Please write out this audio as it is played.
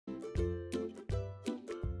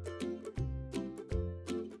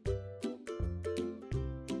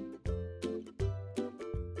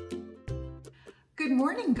Good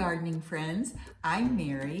morning, gardening friends. I'm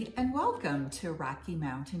Mary and welcome to Rocky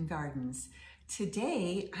Mountain Gardens.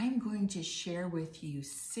 Today, I'm going to share with you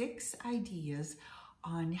 6 ideas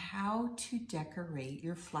on how to decorate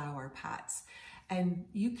your flower pots. And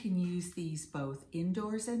you can use these both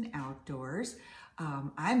indoors and outdoors.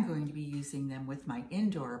 I'm going to be using them with my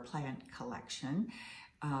indoor plant collection,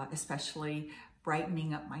 especially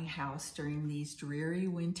brightening up my house during these dreary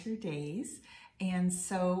winter days. And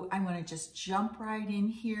so I want to just jump right in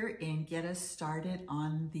here and get us started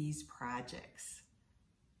on these projects.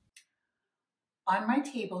 On my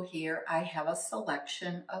table here, I have a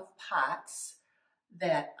selection of pots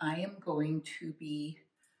that I am going to be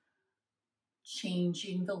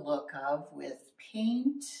changing the look of with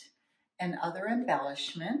paint and other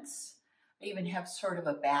embellishments. I even have sort of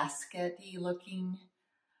a basket-y looking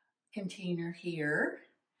container here.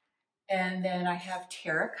 And then I have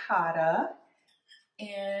terracotta.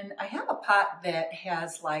 And I have a pot that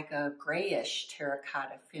has like a grayish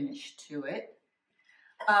terracotta finish to it.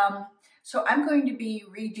 So I'm going to be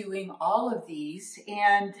redoing all of these,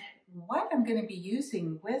 and what I'm going to be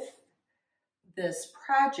using with this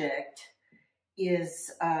project is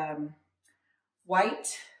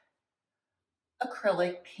white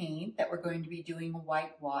acrylic paint that we're going to be doing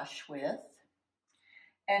whitewash with.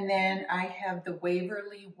 And then I have the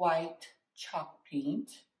Waverly white chalk paint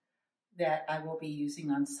that I will be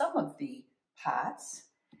using on some of the pots.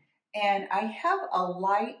 And I have a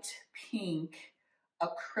light pink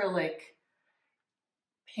acrylic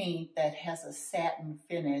paint that has a satin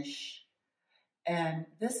finish. And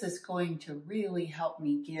this is going to really help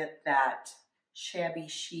me get that shabby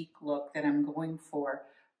chic look that I'm going for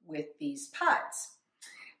with these pots.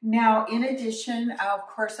 Now, in addition, of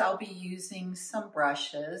course, I'll be using some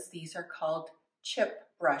brushes. These are called chip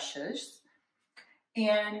brushes.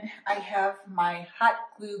 And I have my hot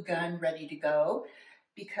glue gun ready to go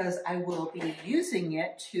because I will be using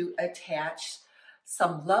it to attach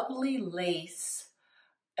some lovely lace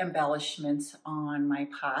embellishments on my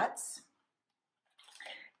pots.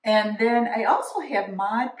 And then I also have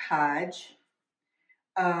Mod Podge.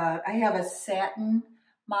 I have a satin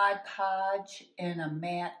Mod Podge and a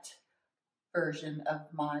matte version of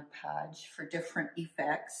Mod Podge for different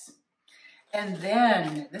effects. And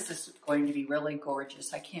then, this is going to be really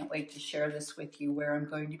gorgeous. I can't wait to share this with you, where I'm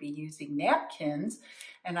going to be using napkins.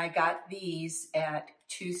 And I got these at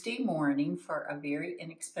Tuesday morning for a very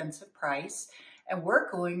inexpensive price. And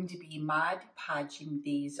we're going to be Mod Podging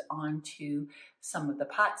these onto some of the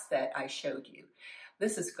pots that I showed you.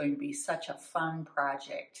 This is going to be such a fun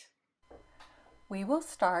project. We will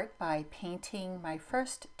start by painting my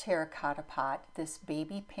first terracotta pot, this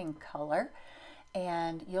baby pink color.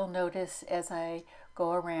 And you'll notice as I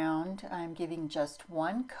go around, I'm giving just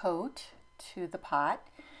one coat to the pot,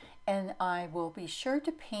 and I will be sure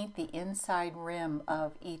to paint the inside rim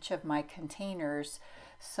of each of my containers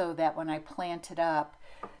so that when I plant it up,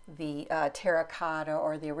 the terracotta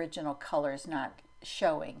or the original color is not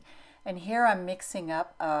showing. And here I'm mixing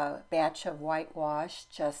up a batch of whitewash,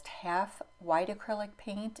 just half white acrylic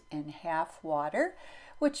paint and half water,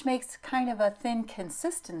 which makes kind of a thin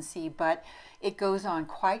consistency, but it goes on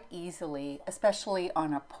quite easily, especially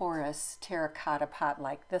on a porous terracotta pot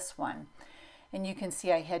like this one. And you can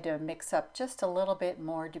see I had to mix up just a little bit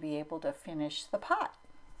more to be able to finish the pot.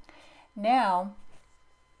 Now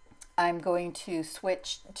I'm going to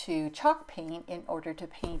switch to chalk paint in order to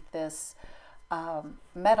paint this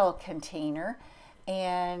metal container,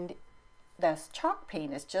 and this chalk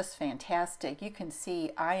paint is just fantastic. You can see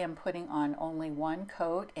I am putting on only one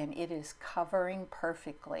coat and it is covering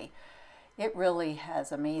perfectly. It really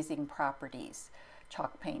has amazing properties,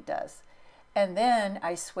 chalk paint does. And then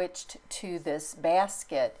I switched to this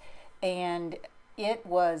basket, and it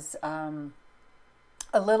was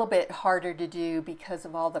a little bit harder to do because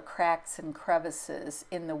of all the cracks and crevices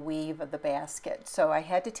in the weave of the basket. So I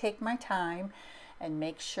had to take my time and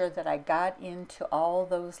make sure that I got into all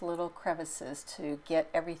those little crevices to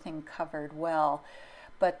get everything covered well.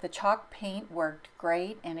 But the chalk paint worked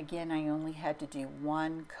great, and again, I only had to do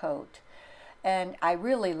one coat. And I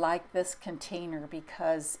really like this container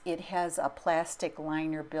because it has a plastic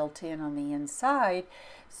liner built in on the inside,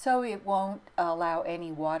 so it won't allow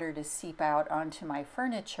any water to seep out onto my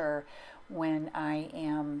furniture when I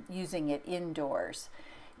am using it indoors.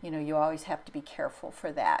 You know, you always have to be careful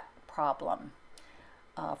for that problem.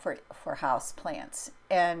 For house plants.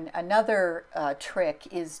 And another trick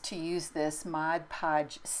is to use this Mod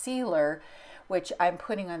Podge sealer, which I'm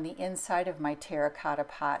putting on the inside of my terracotta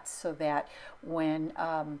pots so that when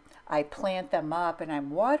I plant them up and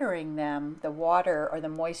I'm watering them, the water or the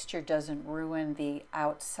moisture doesn't ruin the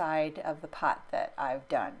outside of the pot that I've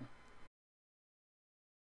done.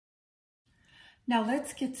 Now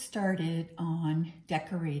let's get started on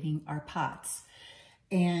decorating our pots.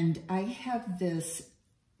 And I have this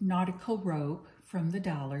nautical rope from the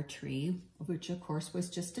Dollar Tree, which of course was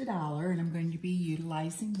just $1, and I'm going to be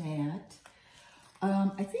utilizing that.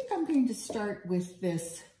 I think I'm going to start with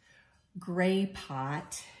this gray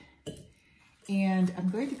pot, and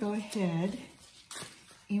I'm going to go ahead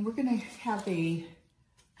and we're going to have a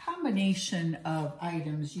combination of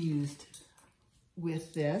items used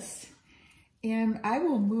with this. And I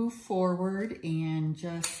will move forward and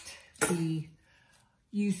just be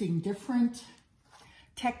using different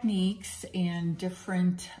techniques and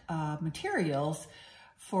different materials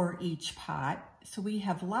for each pot. So we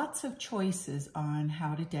have lots of choices on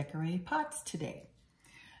how to decorate pots today.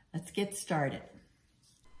 Let's get started.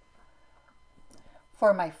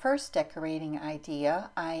 For my first decorating idea,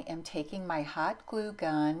 I am taking my hot glue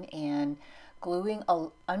gun and gluing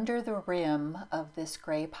under the rim of this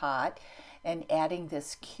gray pot and adding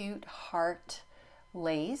this cute heart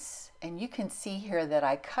lace. And you can see here that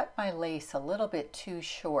I cut my lace a little bit too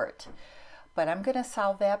short, but I'm going to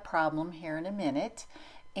solve that problem here in a minute.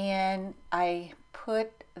 And I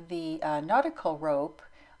put the nautical rope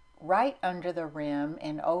right under the rim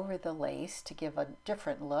and over the lace to give a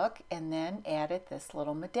different look, and then added this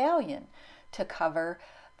little medallion to cover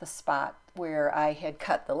the spot where I had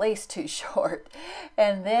cut the lace too short.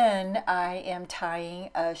 And then I am tying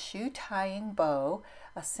a shoe tying bow,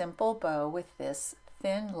 a simple bow with this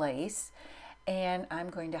thin lace, and I'm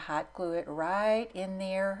going to hot glue it right in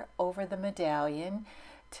there over the medallion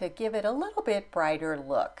to give it a little bit brighter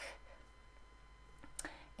look.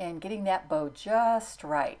 And getting that bow just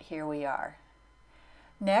right, here we are.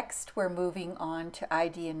 Next, we're moving on to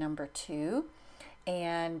idea number 2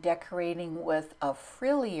 and decorating with a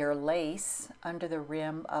frillier lace under the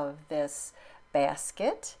rim of this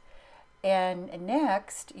basket. And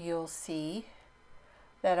next, you'll see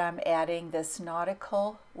that I'm adding this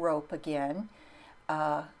nautical rope again,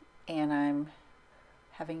 and I'm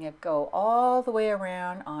having it go all the way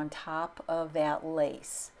around on top of that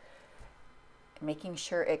lace, making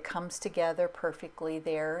sure it comes together perfectly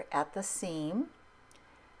there at the seam.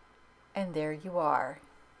 And there you are,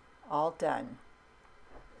 all done.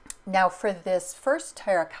 Now for this first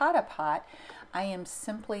terracotta pot, I am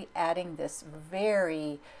simply adding this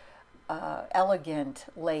very elegant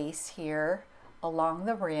lace here along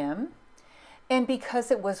the rim. And because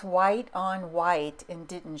it was white on white and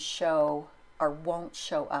didn't show or won't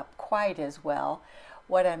show up quite as well,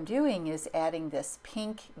 what I'm doing is adding this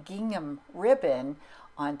pink gingham ribbon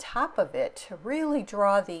on top of it to really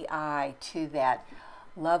draw the eye to that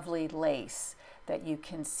lovely lace that you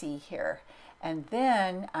can see here. And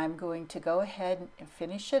then I'm going to go ahead and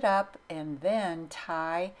finish it up and then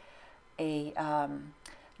tie a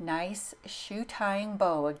nice shoe tying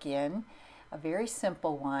bow again, a very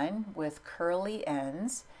simple one with curly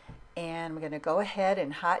ends. And I'm going to go ahead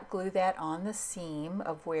and hot glue that on the seam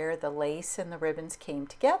of where the lace and the ribbons came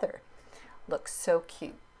together. Looks so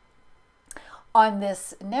cute. On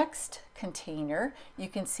this next container, you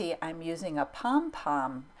can see I'm using a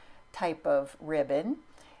pom-pom type of ribbon,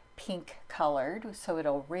 pink colored, so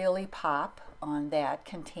it'll really pop on that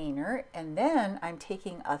container. And then I'm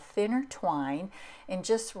taking a thinner twine and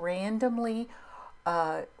just randomly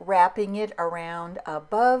wrapping it around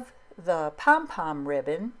above the pom-pom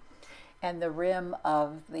ribbon and the rim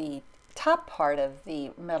of the top part of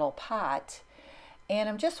the metal pot. And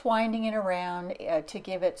I'm just winding it around to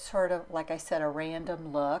give it sort of, like I said, a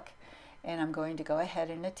random look. And I'm going to go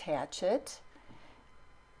ahead and attach it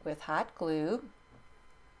with hot glue.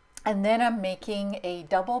 And then I'm making a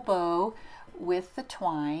double bow with the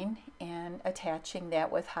twine and attaching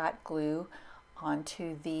that with hot glue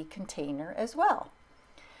onto the container as well.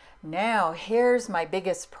 Now here's my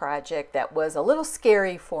biggest project that was a little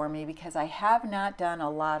scary for me because I have not done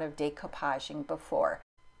a lot of decoupaging before.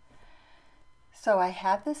 So I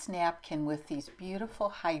have this napkin with these beautiful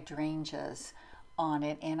hydrangeas on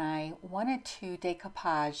it, and I wanted to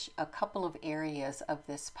decoupage a couple of areas of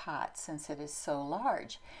this pot since it is so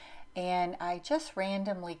large. And I just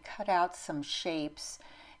randomly cut out some shapes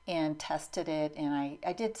and tested it, and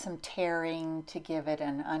I did some tearing to give it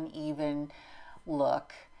an uneven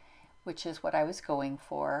look, which is what I was going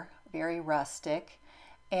for, very rustic.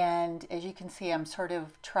 And as you can see, I'm sort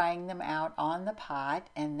of trying them out on the pot,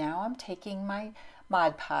 and now I'm taking my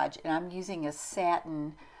Mod Podge and I'm using a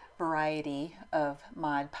satin variety of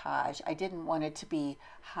Mod Podge. I didn't want it to be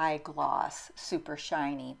high gloss, super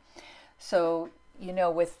shiny. So, you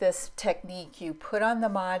know, with this technique, you put on the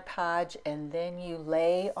Mod Podge and then you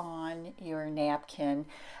lay on your napkin,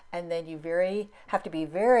 and then you have to be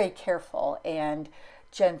very careful and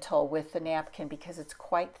gentle with the napkin because it's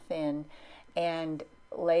quite thin, and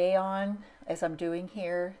lay on, as I'm doing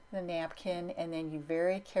here, the napkin, and then you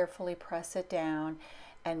very carefully press it down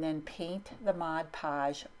and then paint the Mod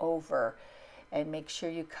Podge over and make sure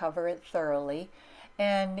you cover it thoroughly.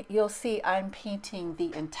 And you'll see I'm painting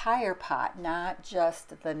the entire pot, not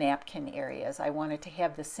just the napkin areas. I wanted to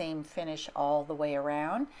have the same finish all the way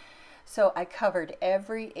around. So I covered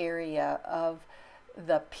every area of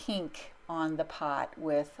the pink on the pot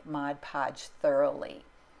with Mod Podge thoroughly.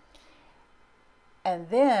 And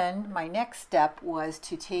then my next step was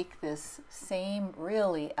to take this same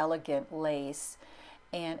really elegant lace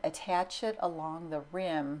and attach it along the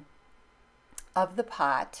rim of the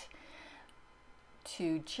pot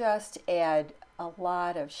to just add a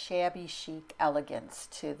lot of shabby chic elegance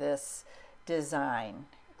to this design.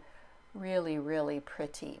 Really, really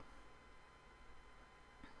pretty.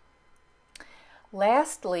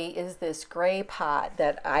 Lastly is this gray pot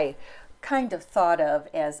that I kind of thought of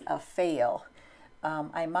as a fail.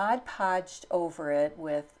 I Mod Podged over it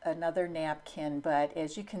with another napkin, but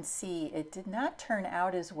as you can see, it did not turn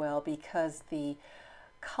out as well because the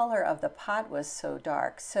color of the pot was so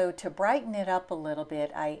dark. So to brighten it up a little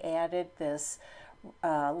bit, I added this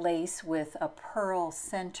lace with a pearl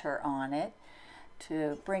center on it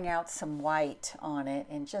to bring out some white on it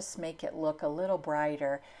and just make it look a little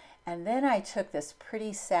brighter. And then I took this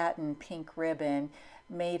pretty satin pink ribbon,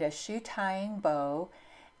 made a shoe tying bow,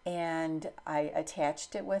 and I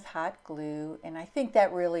attached it with hot glue, and I think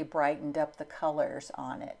that really brightened up the colors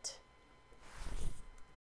on it.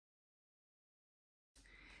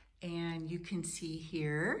 And you can see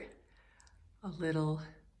here a little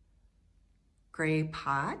gray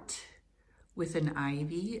pot with an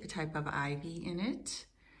ivy, a type of ivy in it.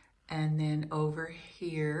 And then over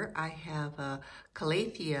here I have a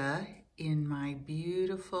calathea in my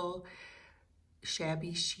beautiful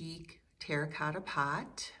Shabby Chic terracotta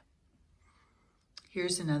pot.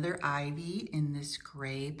 Here's another ivy in this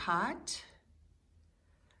gray pot.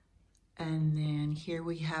 And then here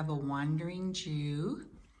we have a wandering Jew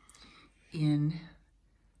in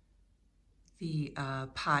the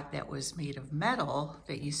pot that was made of metal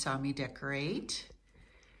that you saw me decorate.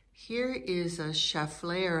 Here is a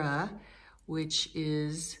chaflera, which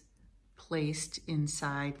is placed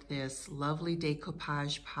inside this lovely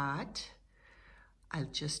decoupage pot. I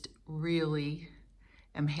just really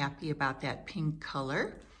am happy about that pink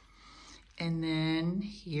color. And then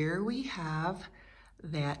here we have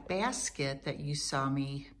that basket that you saw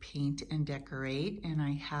me paint and decorate, and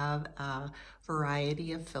I have a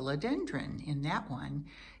variety of philodendron in that one.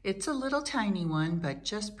 It's a little tiny one, but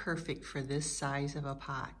just perfect for this size of a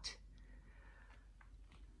pot.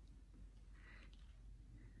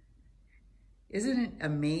 Isn't it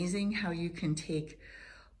amazing how you can take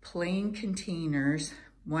plain containers,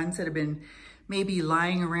 ones that have been maybe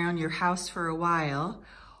lying around your house for a while,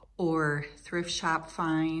 or thrift shop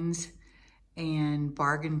finds and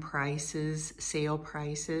bargain prices, sale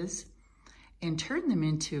prices, and turn them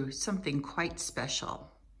into something quite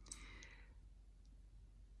special.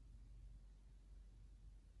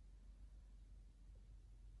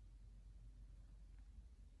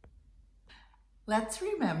 Let's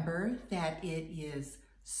remember that it is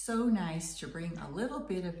so nice to bring a little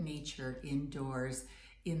bit of nature indoors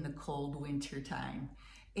in the cold winter time.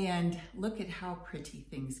 And look at how pretty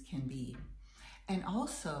things can be. And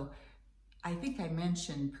also, I think I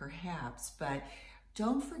mentioned perhaps, but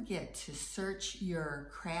don't forget to search your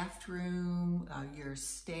craft room, your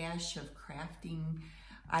stash of crafting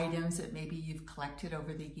items that maybe you've collected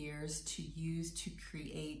over the years to use to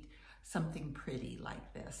create something pretty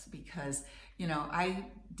like this. Because, you know, I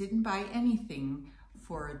didn't buy anything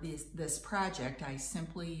for this project. I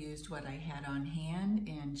simply used what I had on hand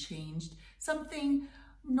and changed something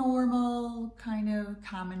normal, kind of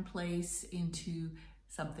commonplace, into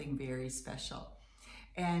something very special.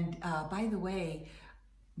 And by the way,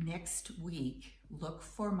 next week, look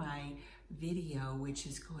for my video, which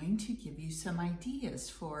is going to give you some ideas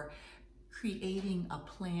for creating a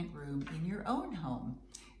plant room in your own home,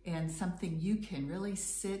 and something you can really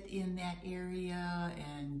sit in that area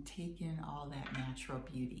and take in all that natural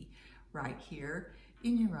beauty right here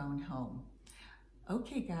in your own home.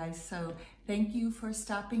 Okay guys, so thank you for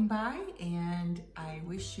stopping by, and I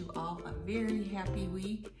wish you all a very happy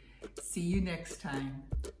week. See you next time.